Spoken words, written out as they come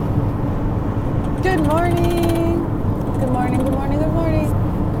Good morning. Good morning, good morning, good morning.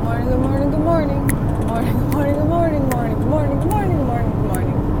 Good morning, good morning, good morning. Good morning, good morning, good morning, morning, good morning, good morning, good morning, good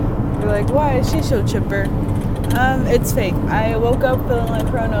morning. You're like, why is she so chipper? It's fake. I woke up feeling like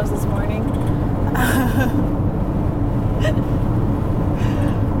Kronos this morning. I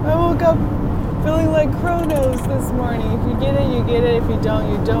woke up feeling like Kronos this morning. If you get it, you get it. If you don't,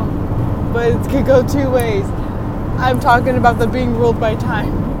 you don't. But it could go two ways. I'm talking about the being ruled by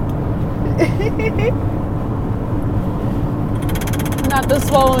time. Not the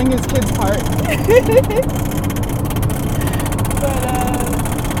swallowing his kid's part. But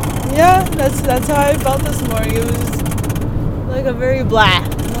yeah, that's how I felt this morning. It was like a very blah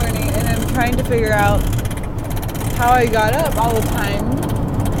morning, and I'm trying to figure out how I got up all the time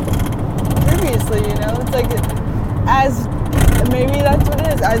previously, you know? It's like, as maybe that's what it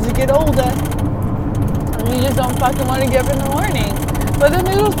is, as you get older, you just don't fucking want to get up in the morning. But then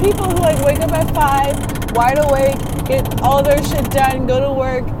there's those people who like wake up at 5, wide awake, get all their shit done, go to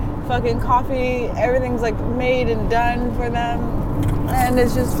work, fucking coffee, everything's like made and done for them, and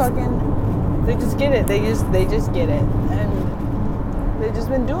it's just fucking, they just get it. They just get it, and they've just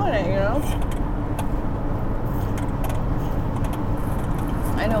been doing it, you know.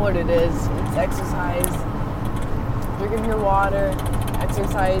 I know what it is. It's exercise, drinking your water,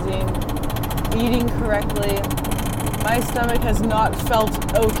 exercising, eating correctly. My stomach has not felt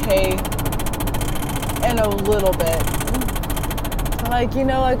okay in a little bit. Like, you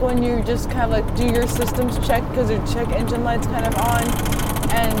know, like when you just kind of like do your systems check because your check engine light's kind of on,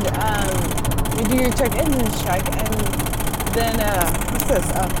 and you do your check engines check, and then what's this?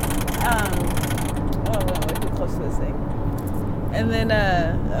 Oh no, we're too close to this thing. And then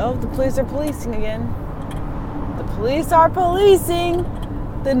the police are policing again. The police are policing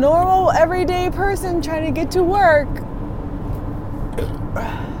the normal everyday person trying to get to work.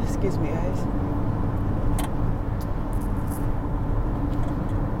 Excuse me, guys.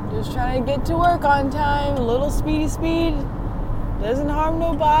 Just trying to get to work on time. A little speed. Doesn't harm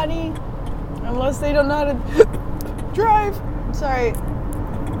nobody. Unless they don't know how to drive. Sorry.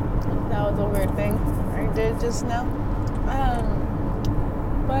 That was a weird thing I did just now.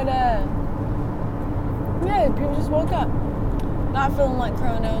 Yeah, people just woke up. Not feeling like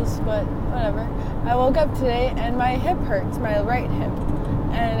Kronos, but whatever. I woke up today and my hip hurts, my right hip.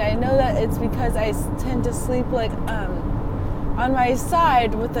 And I know that it's because I tend to sleep like on my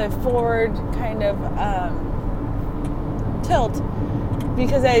side with a forward kind of tilt,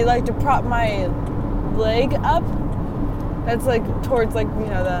 because I like to prop my leg up. That's like towards like, you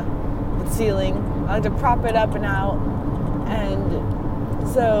know, the ceiling. I like to prop it up and out. And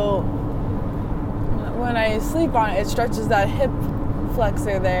so when I sleep on it, it stretches that hip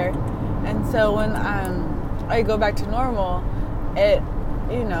flexor there, and so when I go back to normal, it,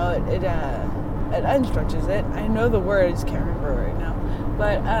 you know, it unstretches it. I know the word, I just can't remember right now,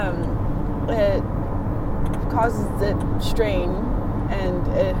 but it causes it strain and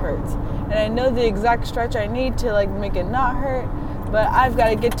it hurts. And I know the exact stretch I need to like make it not hurt, but I've got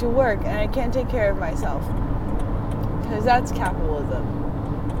to get to work and I can't take care of myself, because that's capitalism.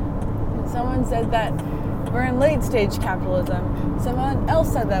 And someone said that we're in late stage capitalism. Someone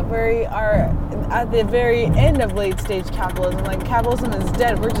else said that we are at the very end of late stage capitalism. Like, capitalism is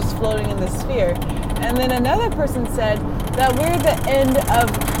dead. We're just floating in this sphere. And then another person said that we're the end of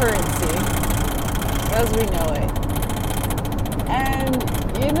currency as we know it. And,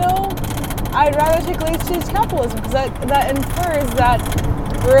 you know, I'd rather take late stage capitalism, because that infers that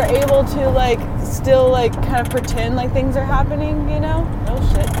we're able to, like, still, like, kind of pretend like things are happening, you know? Oh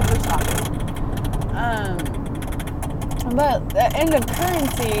shit, we're talking. But the end of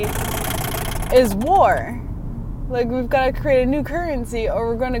currency is war. Like, we've got to create a new currency or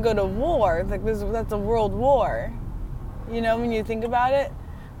we're going to go to war. Like, that's a world war. You know, when you think about it.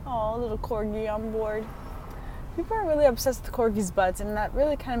 Oh, little corgi on board. People are really obsessed with corgis' butts, and that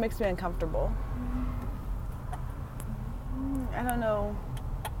really kind of makes me uncomfortable. I don't know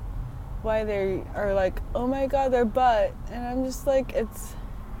why they are like, oh my god, their butt. And I'm just like, it's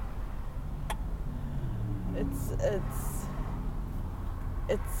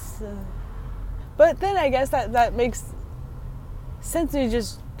but then I guess that makes sense when you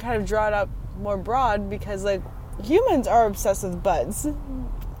just kind of draw it up more broad, because like humans are obsessed with butts,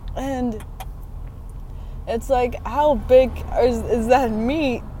 and it's like, how big is that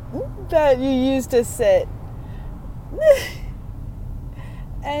meat that you use to sit?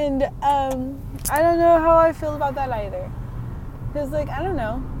 And I don't know how I feel about that either, because like, I don't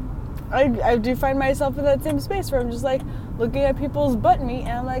know, I do find myself in that same space where I'm just like looking at people's butt meat,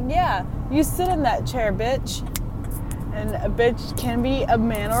 and I'm like, yeah, you sit in that chair, bitch. And a bitch can be a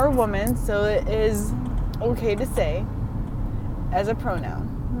man or a woman, so it is okay to say as a pronoun.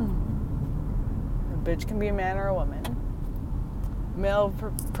 A bitch can be a man or a woman. Male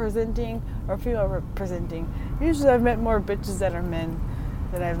presenting or female representing. Usually I've met more bitches that are men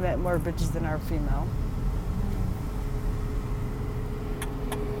than I've met more bitches than are female.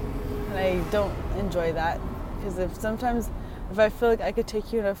 And I don't enjoy that, because if I feel like I could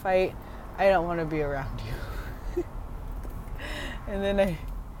take you in a fight, I don't want to be around you. And then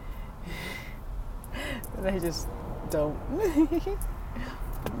I just don't.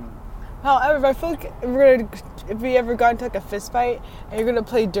 However, I feel like if we ever got into like a fist fight and you're gonna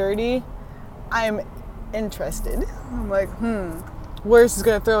play dirty, I'm interested. I'm like, where's this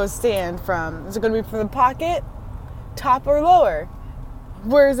gonna throw a stand from? Is it gonna be from the pocket, top or lower?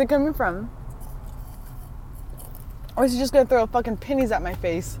 Where is it coming from? Or is he just gonna throw fucking pennies at my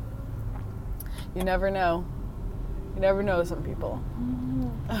face? You never know. You never know some people.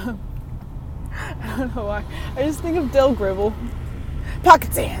 I don't know why. I just think of Dill Gribble.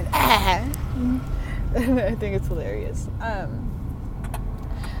 Pocket sand. And I think it's hilarious.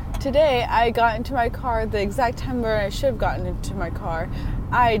 Today I got into my car the exact time where I should have gotten into my car.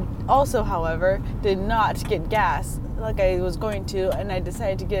 I also, however, did not get gas like I was going to, and I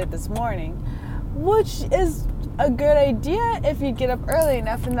decided to get it this morning, which is a good idea if you get up early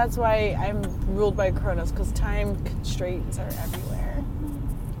enough, and that's why I'm ruled by Kronos, because time constraints are everywhere.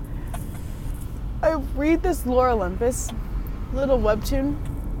 I read this Lore Olympus little webtoon,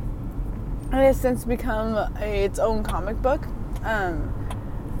 and it has since become its own comic book,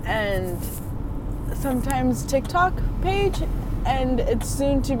 and sometimes TikTok page, and it's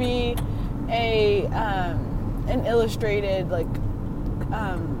soon to be an illustrated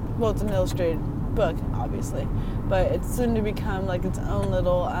it's an illustrated book, obviously, but it's soon to become like its own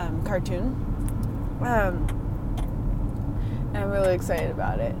little cartoon. And I'm really excited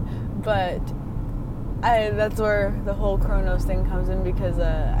about it, but that's where the whole Kronos thing comes in, because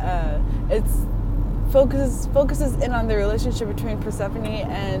it's focuses in on the relationship between Persephone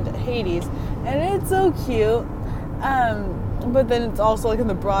and Hades, and it's so cute. But then it's also like in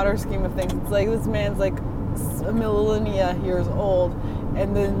the broader scheme of things, it's like this man's like a millennia years old,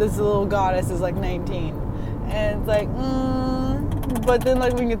 and then this little goddess is like 19, and it's like, but then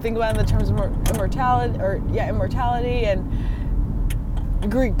like when you think about it in the terms of immortality and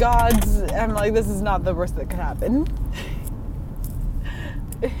Greek gods, I'm like, this is not the worst that could happen.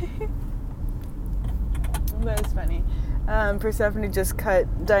 That is funny. Persephone just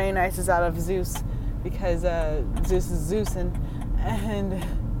cut Dionysus out of Zeus, because Zeus is Zeusin,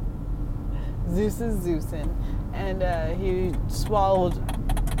 and he swallowed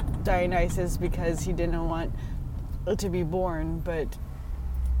Dionysus because he didn't want it to be born, but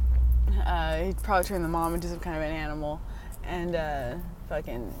he probably turned the mom into some kind of an animal, and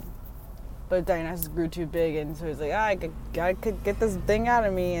but Dionysus grew too big, and so he's like, I could get this thing out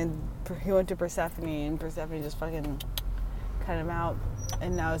of me, and he went to Persephone, and Persephone just fucking cut him out,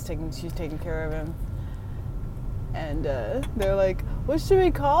 and now she's taking care of him. And they're like, what should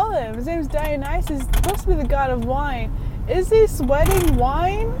we call him? His name's Dionysus. He's supposed to be the god of wine. Is he sweating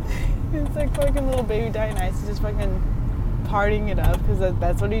wine? It's like fucking little baby Dionysus just fucking partying it up, because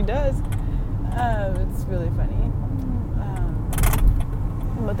that's what he does. It's really funny.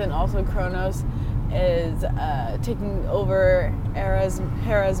 But then also Kronos is taking over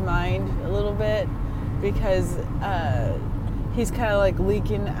Hera's mind a little bit, because he's kind of like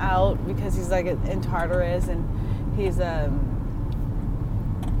leaking out, because he's like in Tartarus, and he's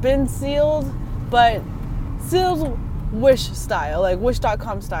been sealed, but sealed Wish style, like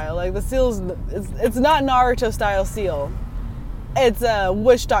Wish.com style. Like the seal's, it's not Naruto style seal. It's a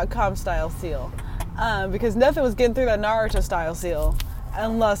Wish.com style seal, because nothing was getting through that Naruto style seal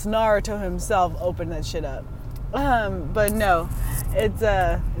unless Naruto himself opened that shit up. But no, it's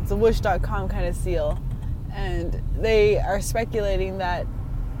a Wish.com kind of seal, and they are speculating that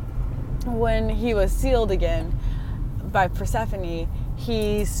when he was sealed again by Persephone,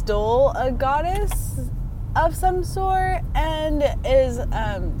 he stole a goddess of some sort and is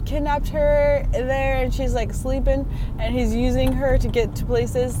kidnapped her there, and she's like sleeping, and he's using her to get to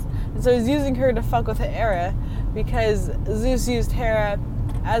places, and so he's using her to fuck with Hera, because Zeus used Hera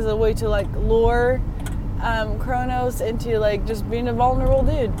as a way to like lure Kronos into like just being a vulnerable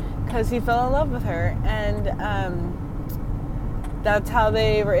dude, because he fell in love with her, and that's how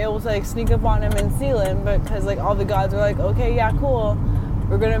they were able to like sneak up on him and seal him. But because like all the gods were like, okay, yeah, cool,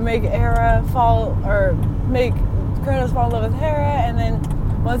 we're gonna make Hera fall, or make Kronos fall in love with Hera, and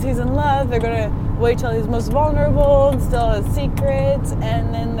then once he's in love, they're gonna wait till he's most vulnerable and steal his secrets,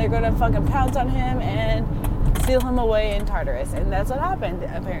 and then they're gonna fucking pounce on him and seal him away in Tartarus. And that's what happened,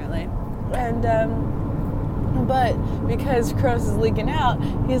 apparently. And, but because Kronos is leaking out,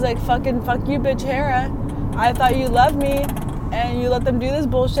 he's like, fuck you, bitch, Hera. I thought you loved me, and you let them do this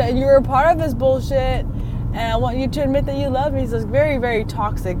bullshit, and you were a part of this bullshit, and I want you to admit that you love me. He's like very, very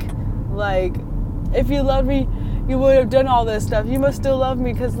toxic. Like, if you loved me, you would have done all this stuff. You must still love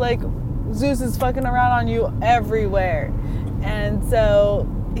me, because, like, Zeus is fucking around on you everywhere. And so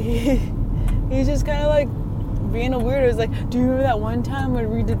he's just kind of like being a weirdo. He's like, do you remember that one time when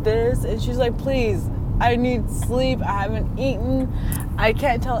we did this? And she's like, please, I need sleep. I haven't eaten. I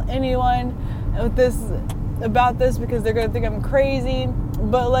can't tell anyone about this because they're going to think I'm crazy.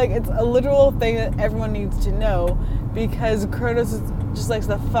 But, like, it's a literal thing that everyone needs to know, because Kronos just likes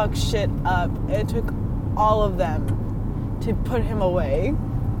to fuck shit up. It took all of them to put him away.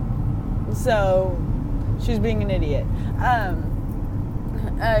 So she's being an idiot. I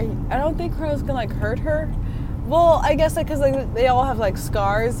don't think Kronos can, like, hurt her. Well, I guess, like, because, like, they all have, like,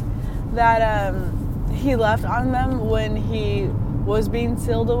 scars that he left on them when he was being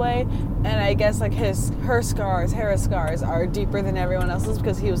sealed away. And I guess, like, Hera's scars are deeper than everyone else's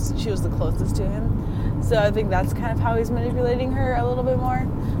because she was the closest to him. So I think that's kind of how he's manipulating her a little bit more.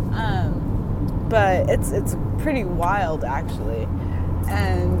 But it's pretty wild, actually.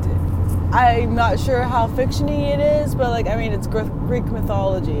 And I'm not sure how fiction-y it is, but, like, I mean, it's Greek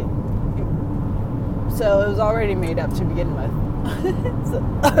mythology. So it was already made up to begin with.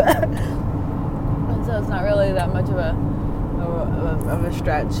 so it's not really that much of a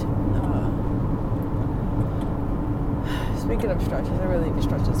stretch. Speaking of stretches, I really need to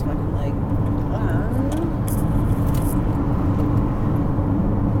stretch this fucking leg.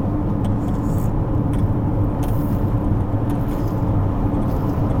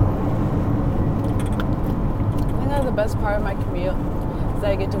 I think that's the best part of my commute is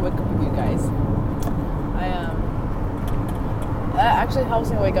that I get to wake up with you guys. That actually helps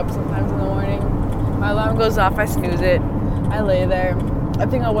me wake up sometimes in the morning. My alarm goes off, I snooze it, I lay there. I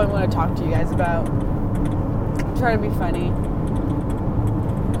think I want to talk to you guys about. Try to be funny.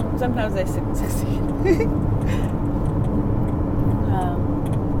 Sometimes I succeed.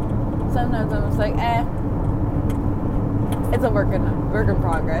 Sometimes I'm just like, it's a work in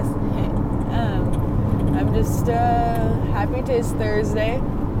progress. I'm just happy it is Thursday.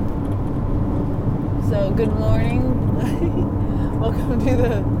 So good morning. Welcome to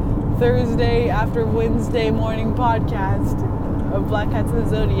the Thursday after Wednesday morning podcast of Black Cats of the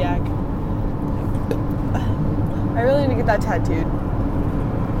Zodiac. I really need to get that tattooed.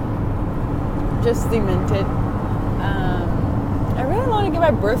 Just cemented. I really want to get my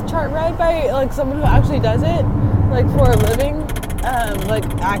birth chart read by, like, someone who actually does it, like, for a living, like,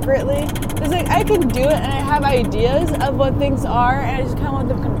 accurately. Because, like, I can do it and I have ideas of what things are, and I just kind of want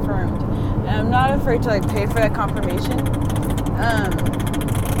them confirmed. And I'm not afraid to, like, pay for that confirmation.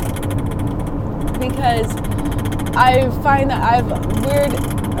 Because I find that I have weird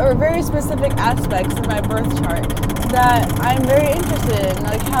or very specific aspects in my birth chart that I'm very interested in.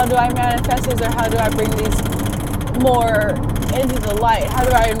 Like, how do I manifest these, or how do I bring these more into the light? How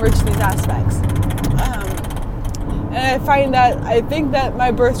do I enrich these aspects? And I think that my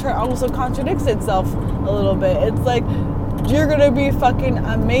birth chart also contradicts itself a little bit. It's like, you're gonna be fucking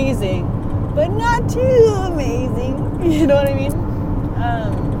amazing, but not too amazing. You know what I mean?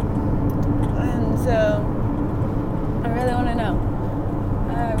 And so I really want to know.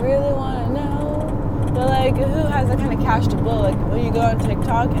 But, like, who has that kind of cash to blow? Like, when you go on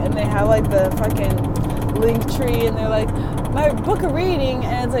TikTok and they have, like, the fucking link tree and they're like, my book a reading,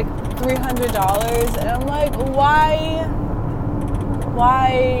 and it's like $300, and I'm like, why?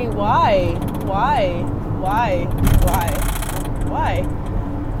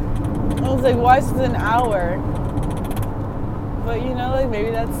 I was like, why is it an hour? But, you know, like, maybe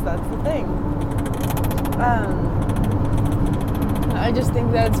that's the thing. I just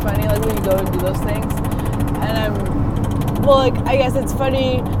think that it's funny, like, when you go and do those things, and I guess it's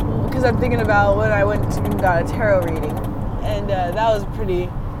funny because I'm thinking about when I went and got a tarot reading, and that was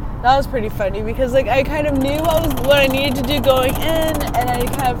pretty funny because, like, I kind of knew what I needed to do going in, and I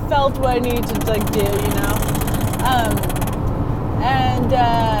kind of felt what I needed to, like, do, you know,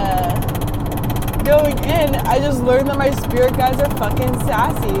 going in, I just learned that my spirit guides are fucking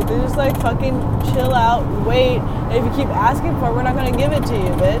sassy. They're just like, fucking chill out, wait, and if you keep asking for it, we're not gonna give it to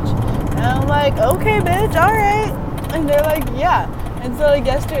you, bitch. And I'm like, okay, bitch, alright. And they're like, yeah. And so, like,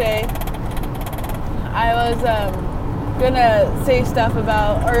 yesterday, I was gonna say stuff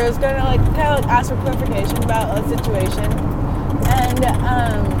about, or I was gonna, like, kind of, like, ask for clarification about a situation. And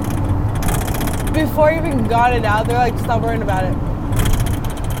before I even got it out, they're like, stop worrying about it.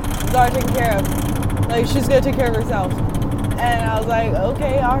 It's already taken care of. Like, she's gonna take care of herself. And I was like,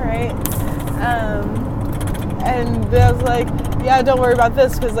 okay, all right. And then I was like, yeah, don't worry about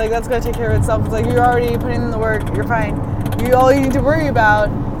this, because, like, that's gonna take care of itself. It's like, you're already putting in the work, you're fine. All you need to worry about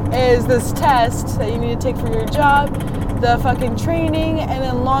is this test that you need to take for your job, the fucking training, and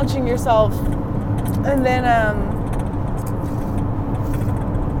then launching yourself. And then,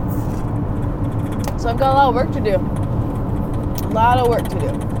 so I've got a lot of work to do.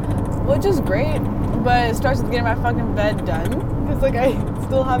 Which is great, but it starts with getting my fucking bed done. Because, like, I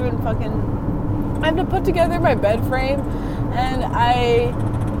still haven't I have to put together my bed frame, and I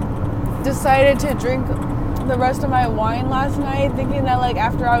decided to drink the rest of my wine last night, thinking that, like,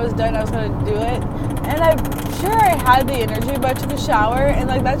 after I was done, I was going to do it. And I'm sure I had the energy, but I took a shower, and,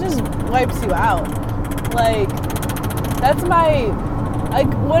 like, that just wipes you out. Like, that's my,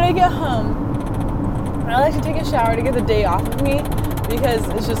 like, when I get home, I like to take a shower to get the day off of me, because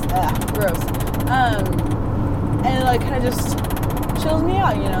it's just, gross. And it, like, kind of just chills me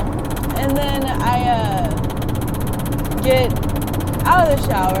out, you know? And then I get out of the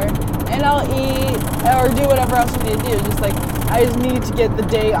shower, and I'll eat or do whatever else I need to do. Just, like, I just need to get the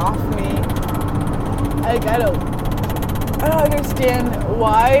day off me. Like, I don't understand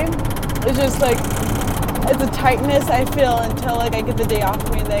why. It's just, like, it's a tightness I feel until, like, I get the day off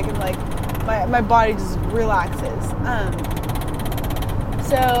me, and then I can, like, my body just relaxes.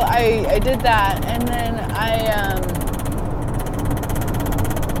 So I did that, and then I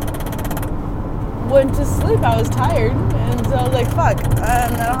went to sleep. I was tired, and so I was like, fuck, I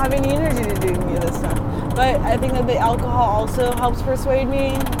don't have any energy to do any of this stuff. But I think that the alcohol also helps persuade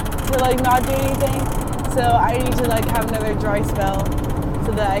me to, like, not do anything. So I need to, like, have another dry spell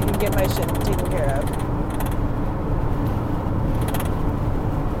so that I can get my shit taken care of.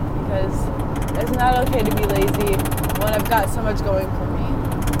 Because it's not okay to be lazy when I've got so much going for me.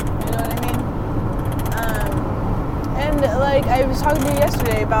 You know what I mean? And, like, I was talking to you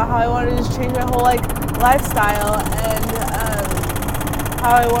yesterday about how I wanted to just change my whole, like, lifestyle, and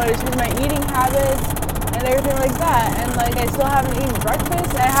how I wanted to change my eating habits and everything like that. And, like, I still haven't eaten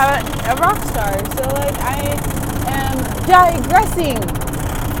breakfast. I haven't a rock star. So, like, I am digressing.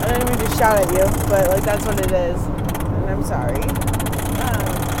 I don't mean to shout at you, but, like, that's what it is. And I'm sorry.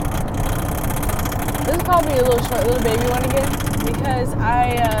 This is probably a little short little baby one again, because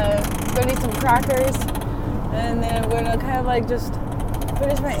I'm going to eat some crackers, and then I'm going to kind of, like, just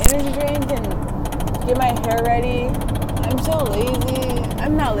finish my energy drink and get my hair ready. I'm so lazy.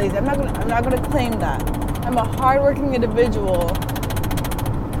 I'm not lazy. I'm not gonna claim that. I'm a hardworking individual,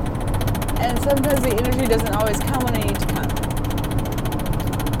 and sometimes the energy doesn't always come when I need to come.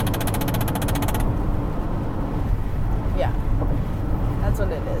 Yeah, that's what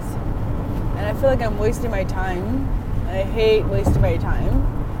it is. And I feel like I'm wasting my time. I hate wasting my time.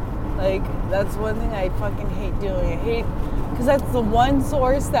 Like, that's one thing I fucking hate doing. I hate, because that's the one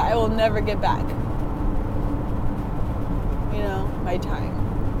source that I will never get back. You know, my time.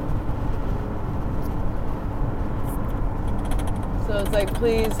 So it's like,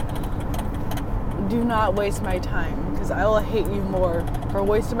 please do not waste my time, because I will hate you more for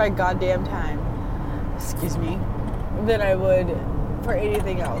wasting my goddamn time, excuse me, than I would for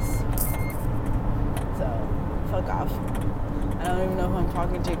anything else. So, fuck off. I don't even know who I'm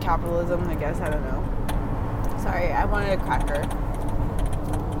talking to. Capitalism, I guess. I don't know. Sorry, I wanted a cracker.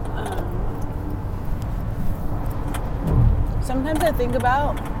 Sometimes I think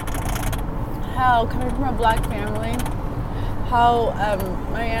about how, coming from a black family, how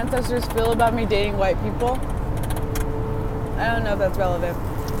my ancestors feel about me dating white people. I don't know if that's relevant,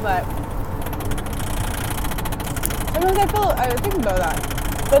 but sometimes I think about that.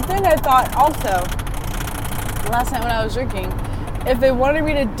 But then I thought also, last night when I was drinking, if they wanted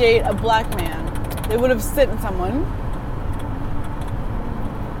me to date a black man, they would have sent someone.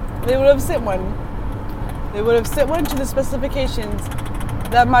 They would have sent one. They would have sent one to the specifications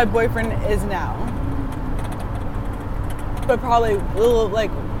that my boyfriend is now. But probably a little,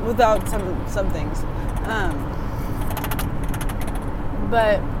 like, without some things.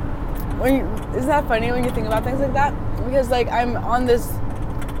 But isn't that funny when you think about things like that? Because, like, I'm on this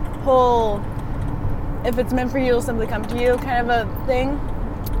whole, if it's meant for you, it'll simply come to you kind of a thing.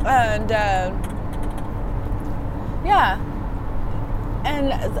 And, yeah.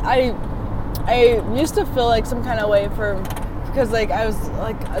 And I used to feel like some kind of way because, like, I was,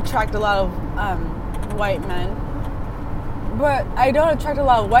 like, attract a lot of white men. But I don't attract a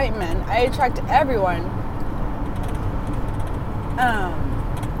lot of white men. I attract everyone.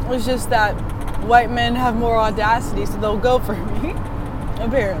 It's just that white men have more audacity, so they'll go for me,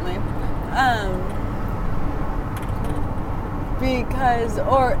 apparently.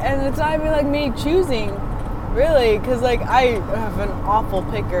 and it's not even like me choosing, really, because like I have an awful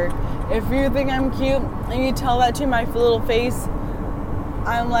picker. If you think I'm cute and you tell that to my little face,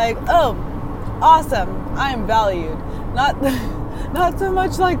 I'm like, oh, awesome, I'm valued. Not so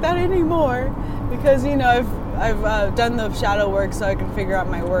much like that anymore, because I've done the shadow work so I can figure out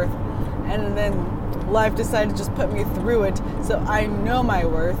my worth, and then life decided to just put me through it, so I know my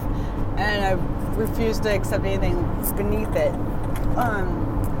worth, and I refuse to accept anything beneath it.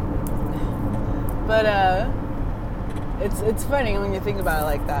 But it's funny when you think about it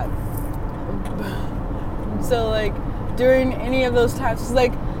like that. So like during any of those times, it's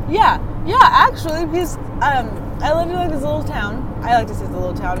like yeah, actually, because I lived in like this little town. I like to say it's a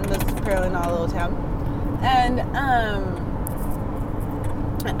little town, but it's apparently not a little town. And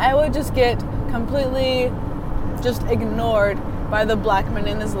I would just get completely just ignored by the black men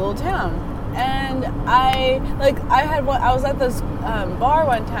in this little town. And I was at this bar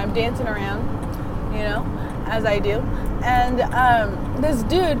one time dancing around, as I do. And this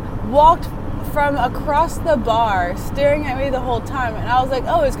dude walked from across the bar staring at me the whole time. And I was like,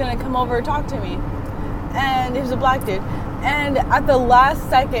 oh, he's going to come over and talk to me. And he was a black dude. And at the last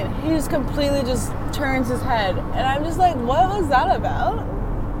second, he just completely just turns his head. And I'm just like, what was that about?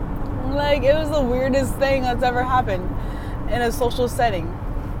 Like, it was the weirdest thing that's ever happened in a social setting.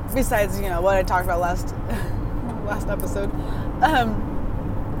 Besides, what I talked about last episode.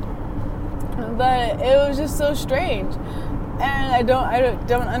 But it was just so strange. And I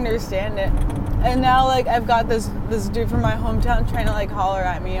don't understand it. And now, like, I've got this dude from my hometown trying to, like, holler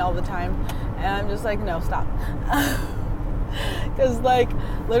at me all the time. And I'm just like, no, stop. Because, like,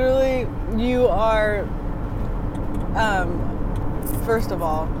 literally, you are, first of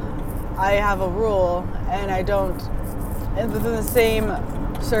all, I have a rule, and I don't, and within the same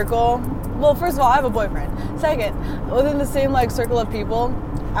circle, well, first of all, I have a boyfriend. Second, within the same, like, circle of people,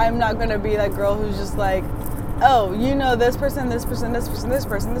 I'm not going to be that girl who's just like, oh, this person, this person, this person, this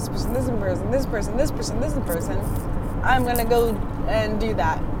person, this person, this person, this person, this person, this person. I'm going to go and do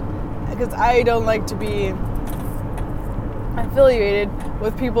that. Because I don't like to be affiliated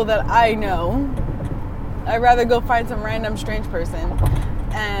with people that I know. I'd rather go find some random strange person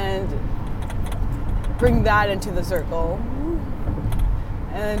and bring that into the circle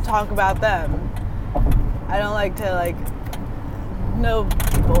and then talk about them. I don't like to, like, know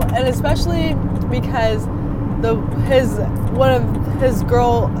people. And especially because one of his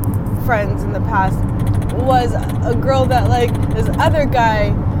girlfriends in the past was a girl that, like, this other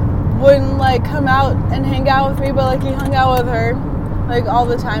guy wouldn't, like, come out and hang out with me, but, like, he hung out with her, like, all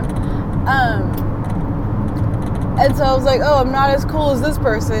the time. And so I was like, oh, I'm not as cool as this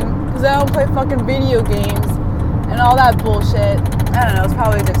person, because I don't play fucking video games and all that bullshit. I don't know, it's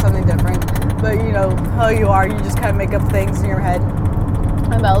probably just something different. But, how you are, you just kind of make up things in your head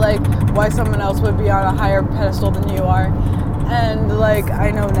about, like, why someone else would be on a higher pedestal than you are. And, like,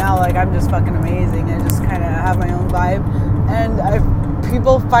 I know now, like, I'm just fucking amazing. I just kind of have my own vibe. And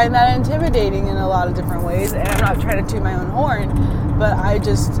people find that intimidating in a lot of different ways. And I'm not trying to toot my own horn, but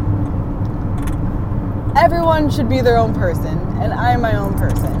everyone should be their own person. And I'm my own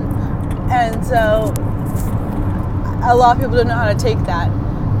person. And so a lot of people don't know how to take that.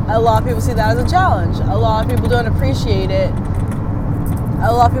 A lot of people see that as a challenge. A lot of people don't appreciate it.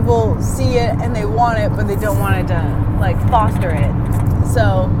 A lot of people see it and they want it, but they don't want it to, like, foster it.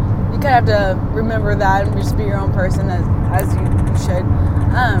 So you kind of have to remember that and just be your own person as you should.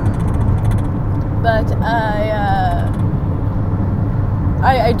 But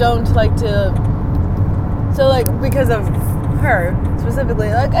I don't like to. So, like, because of her specifically,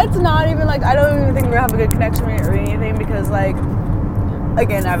 like, it's not even like I don't even think we have a good connection or anything because, like,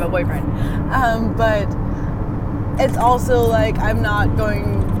 again, I have a boyfriend. But it's also like I'm not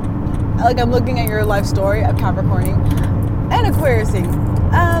going. Like, I'm looking at your life story of Capricorning and Aquariusing.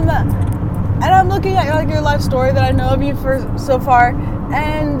 And I'm looking at, like, your life story that I know of you for so far,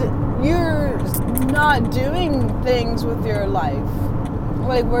 and you're not doing things with your life.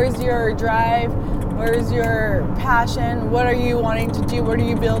 Like, where's your drive? Where's your passion? What are you wanting to do? What are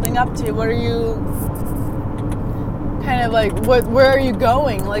you building up to? What are you kind of like, where are you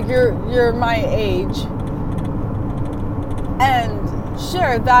going? Like, you're my age. And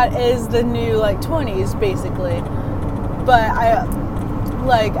sure, that is the new, like, 20s, basically. But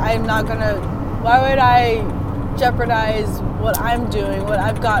I'm not gonna, why would I jeopardize what I'm doing, what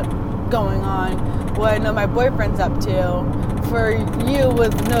I've got going on, what I know my boyfriend's up to, for you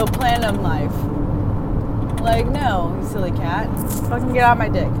with no plan of life? Like, no, you silly cat. Fucking get out of my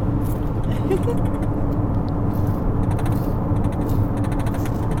dick.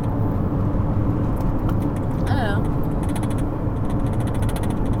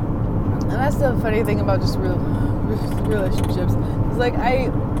 that's the funny thing about just relationships. It's like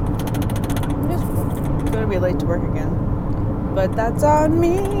I'm just gonna be late to work again, but that's on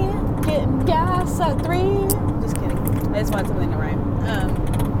me. Getting gas at 3. Just kidding. I just want something to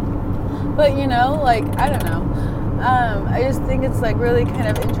rhyme. But you know, like I don't know. I just think it's like really kind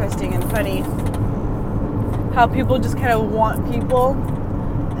of interesting and funny how people just kind of want people,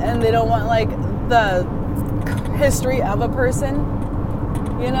 and they don't want like the history of a person,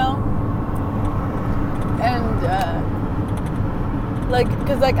 you know. And like,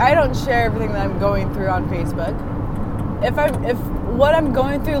 cause like I don't share everything that I'm going through on Facebook. If what I'm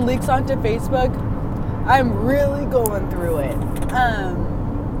going through leaks onto Facebook, I'm really going through it.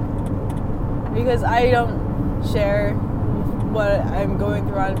 Because I don't share what I'm going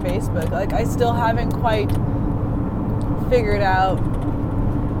through on Facebook. Like I still haven't quite figured out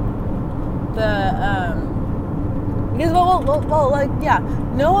the because well, like yeah,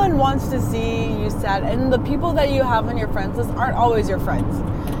 no one wants to see you sad, and the people that you have on your friends list aren't always your friends.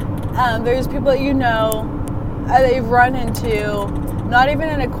 There's people that you know that you've run into, not even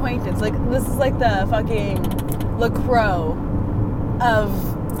an acquaintance. Like this is like the fucking LaCroix of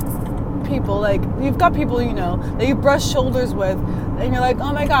people. Like you've got people you know that you brush shoulders with, and you're like,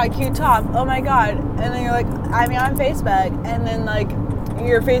 oh my god, cute top, oh my god, and then you're like, I'm on Facebook, and then like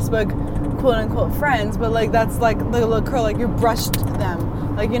your Facebook quote unquote friends, but like that's like the LaCroix, like you brushed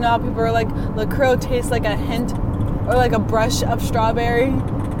them. Like you know how people are like, LaCroix tastes like a hint or like a brush of strawberry.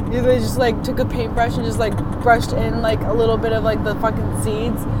 They just like took a paintbrush and just like brushed in like a little bit of like the fucking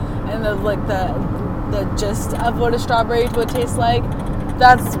seeds and the like the gist of what a strawberry would taste like.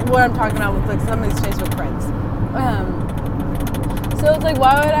 That's what I'm talking about with like some of these Facebook friends. So it's like,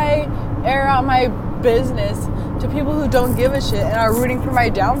 why would I air out my business to people who don't give a shit and are rooting for my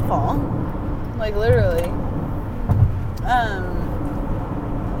downfall? Like literally.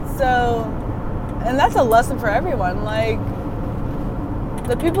 So, and that's a lesson for everyone. Like,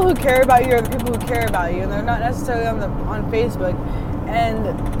 the people who care about you are the people who care about you, and they're not necessarily on Facebook. And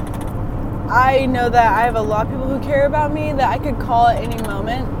I know that I have a lot of people who care about me that I could call at any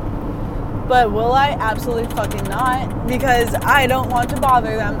moment. But will I? Absolutely fucking not, because I don't want to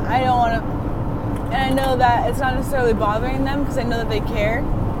bother them. I don't want to, and I know that it's not necessarily bothering them because I know that they care.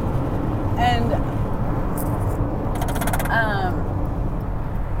 And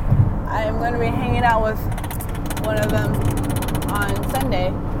I'm going to be hanging out with one of them on Sunday,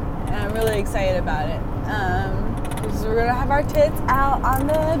 and I'm really excited about it. Because we're going to have our tits out on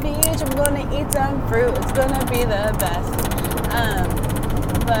the beach, and we're going to eat some fruit. It's going to be the best.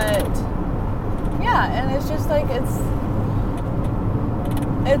 But yeah, and it's just like it's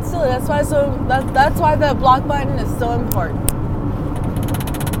silly. That's why the block button is so important,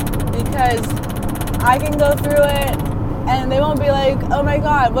 because I can go through it and they won't be like, oh my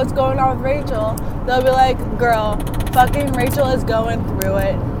god, what's going on with Rachel? They'll be like, girl, fucking Rachel is going through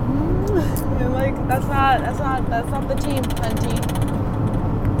it. And like, that's not the team, hunty.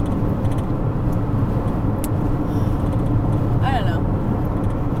 I don't know.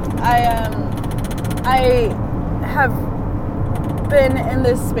 I have been in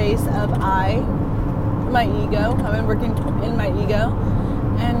this space of my ego. I've been working in my ego,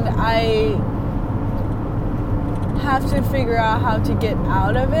 and I have to figure out how to get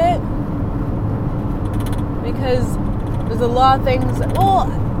out of it, because there's a lot of things,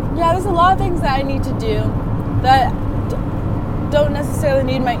 there's a lot of things that I need to do that don't necessarily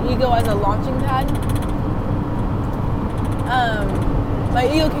need my ego as a launching pad. My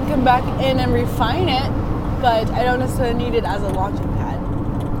ego can come back in and refine it, but I don't necessarily need it as a launching pad,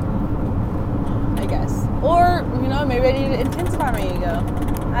 I guess. Or, maybe I need to intensify my ego.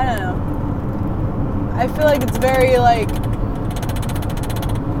 I don't know. I feel like it's very like,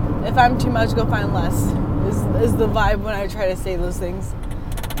 if I'm too much, go find less, is the vibe when I try to say those things.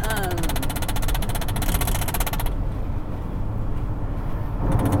 And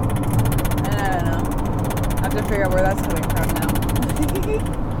I don't know. I have to figure out where that's coming from now.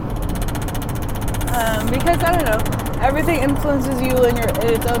 Because I don't know, everything influences you in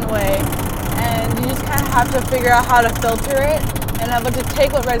its own way, and you just kind of have to figure out how to filter it and how to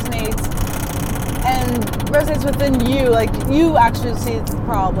take what resonates within you. Like, you actually see the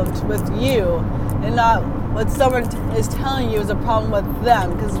problems with you, and not what someone is telling you is a problem with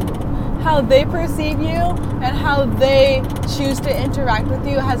them, because how they perceive you and how they choose to interact with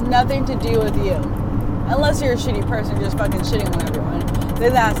you has nothing to do with you. Unless you're a shitty person, just fucking shitting on everyone,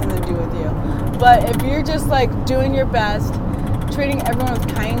 then that has something to do with you. But if you're just like doing your best, treating everyone with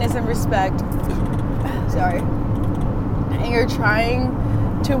kindness and respect, and you're trying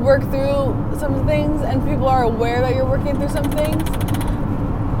to work through some things, and people are aware that you're working through some things,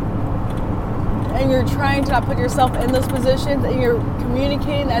 and you're trying to not put yourself in those positions, and you're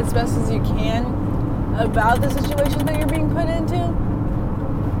communicating as best as you can about the situation that you're being put into,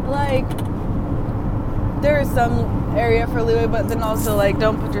 like, there is some area for leeway, but then also, like,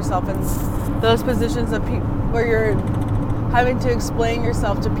 don't put yourself in those positions of where you're having to explain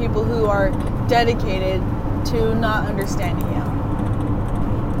yourself to people who are dedicated to not understanding you.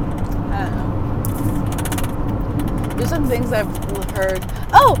 I don't know. There's some things I've heard.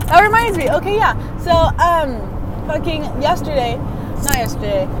 Oh, that reminds me. Okay, yeah. So, fucking not yesterday,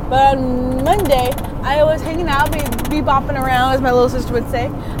 but on Monday, I was hanging out, be bopping around, as my little sister would say.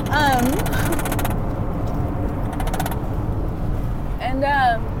 And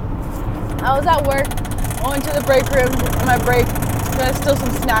I was at work. I went to the break room on my break. I stole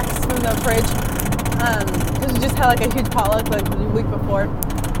some snacks from the fridge. Because we just had like a huge potluck like the week before.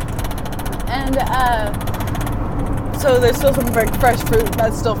 And so there's still some fresh fruit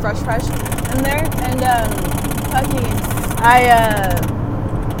that's still fresh in there. And I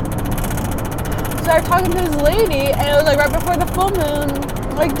started talking to this lady, and it was like right before the full moon,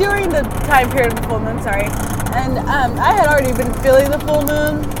 like during the time period of the full moon, sorry. And I had already been feeling the full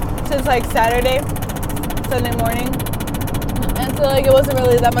moon since like Sunday morning. And so like it wasn't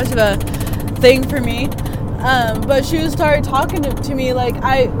really that much of a thing for me. But she started talking to me like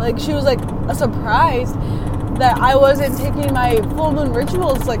she was like surprised that I wasn't taking my full moon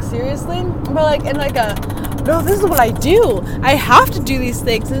rituals like seriously, but like in like a no, this is what I do. I have to do these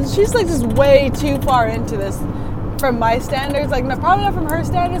things, and she's like just way too far into this from my standards. Like probably not from her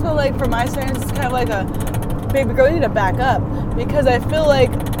standards, but like from my standards, it's kind of like a baby girl. You need to back up, because I feel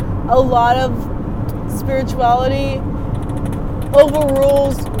like a lot of spirituality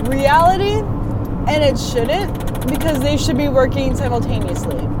overrules reality, and it shouldn't, because they should be working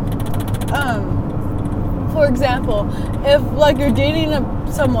simultaneously. For example, if like you're dating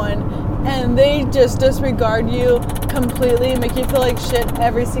someone and they just disregard you completely and make you feel like shit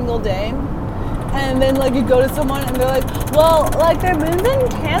every single day, and then like you go to someone and they're like, well, like their moon's in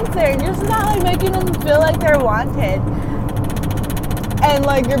Cancer and you're just not like making them feel like they're wanted, and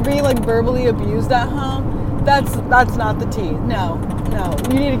like you're being like verbally abused at home, that's not the tea. No,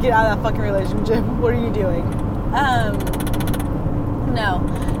 you need to get out of that fucking relationship. What are you doing? No,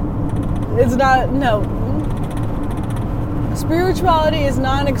 it's not. No, spirituality is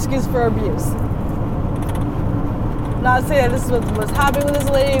not an excuse for abuse. Not saying that this is what was happening with this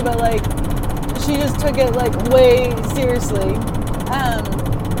lady, but like she just took it like way seriously,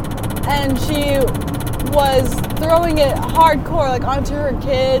 and she was throwing it hardcore like onto her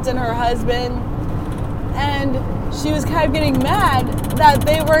kids and her husband, and she was kind of getting mad that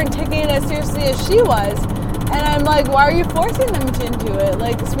they weren't taking it as seriously as she was. And I'm like, why are you forcing them into it?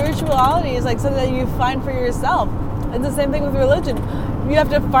 Like, spirituality is like something that you find for yourself. It's the same thing with religion. You have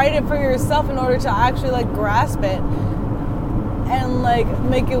to fight it for yourself in order to actually like grasp it and like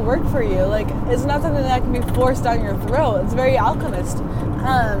make it work for you. Like, it's not something that can be forced down your throat. It's very alchemist,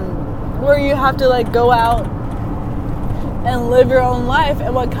 where you have to like go out and live your own life,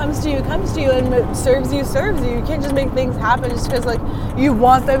 and what comes to you, and what serves you. You can't just make things happen just because like you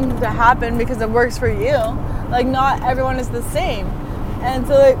want them to happen because it works for you. Like, not everyone is the same. And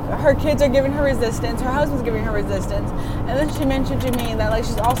so like her kids are giving her resistance, her husband's giving her resistance, and then she mentioned to me that like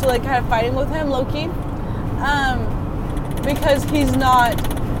she's also like kind of fighting with him low-key, because he's not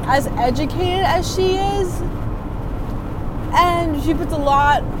as educated as she is, and she puts a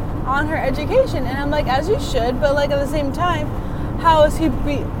lot on her education, and I'm like, as you should, but like at the same time, how is he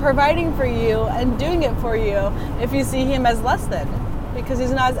providing for you and doing it for you if you see him as less than, because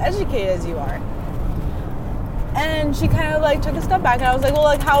he's not as educated as you are? And she kind of like took a step back, and I was like, well,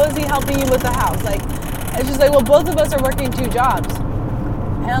 like, how is he helping you with the house? Like, and she's like, well, both of us are working 2 jobs.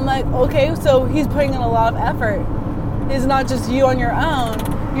 And I'm like, okay, so he's putting in a lot of effort. It's not just you on your own.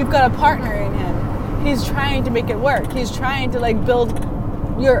 You've got a partner in him. He's trying to make it work. He's trying to like build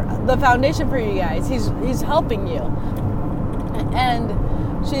the foundation for you guys. He's helping you. And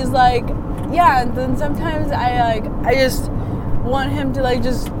she's like, yeah. And then sometimes I just want him to like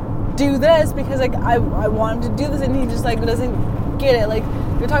just do this because like I want him to do this, and he just like doesn't get it. Like,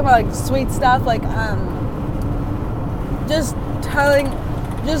 you're talking about like sweet stuff, like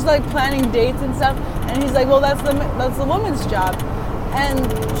just like planning dates and stuff, and he's like, well, that's the woman's job.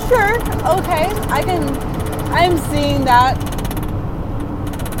 And sure, okay, I am seeing that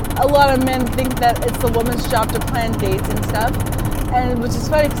a lot of men think that it's the woman's job to plan dates and stuff, and which is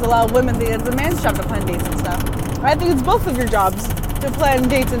funny because a lot of women think it's the man's job to plan dates and stuff. I think it's both of your jobs to plan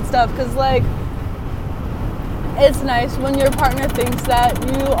dates and stuff, because like it's nice when your partner thinks that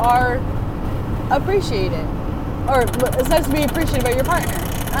you are appreciated, or it's nice to be appreciated by your partner.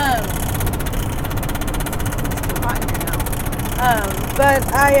 But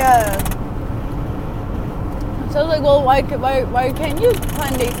so I was like, well, why can't you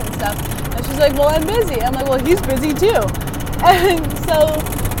plan dates and stuff? And she's like, well, I'm busy. I'm like, well, he's busy too. And so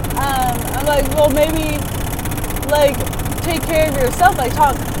I'm like, well, maybe like take care of yourself, like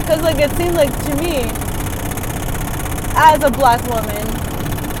talk, because like it seems like to me as a black woman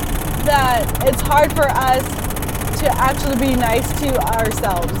that it's hard for us to actually be nice to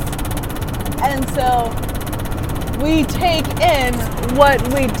ourselves, and so we take in what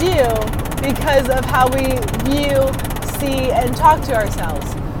we do because of how we view, see, and talk to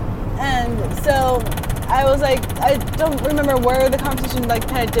ourselves. And so I was like, I don't remember where the conversation like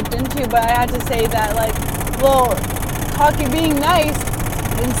kind of dipped into, but I had to say that like, well, being nice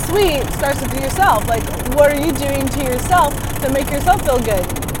and sweet starts with yourself. Like, what are you doing to yourself to make yourself feel good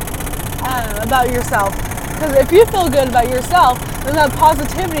about yourself? Because if you feel good about yourself, then that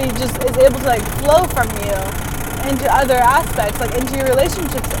positivity just is able to like flow from you into other aspects, like into your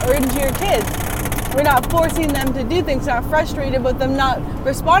relationships or into your kids. We're not forcing them to do things, not frustrated with them not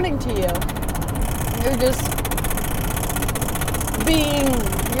responding to you. You're just a being,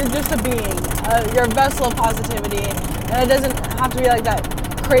 you're a vessel of positivity. And it doesn't have to be like that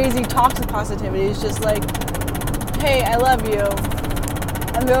crazy toxic positivity. It's just like, hey, I love you.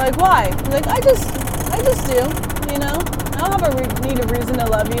 And they're like, why? I'm like, I just do, you know? I don't have need a reason to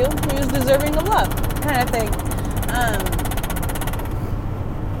love you. You're just deserving of love, kind of thing.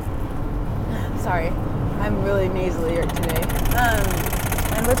 Sorry, I'm really nasally today.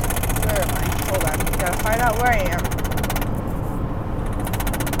 And where am I? Hold on, gotta find out where I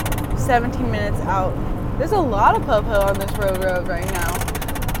am. 17 minutes out. There's a lot of popo on this road right now.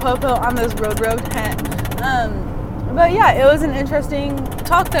 Popo on this road. But yeah, it was an interesting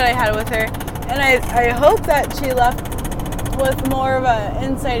talk that I had with her, and I hope that she left with more of an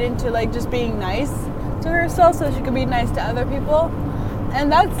insight into like just being nice to herself so she could be nice to other people.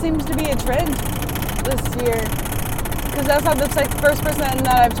 And that seems to be a trend this year, because that's not the first person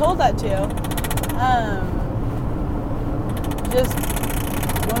that I've told that to. Just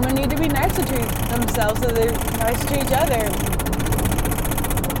women need to be nice to themselves so they're nice to each other.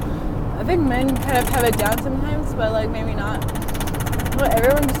 I think men kind of have it down sometimes, but like maybe not. But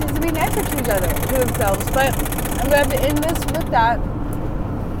everyone just needs to be nicer to each other, to themselves. But I'm gonna have to end this with that.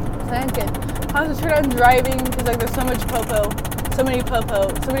 So I can concentrate on driving because like there's so much popo, so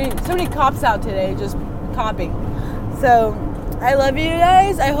many cops out today just copping. So I love you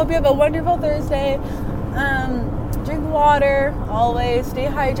guys. I hope you have a wonderful Thursday. Drink water always, stay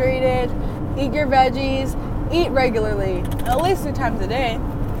hydrated, eat your veggies, eat regularly, at least 3 times a day,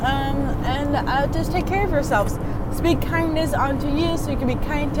 and just take care of yourselves. Speak kindness onto you so you can be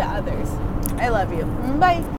kind to others. I love you. Bye.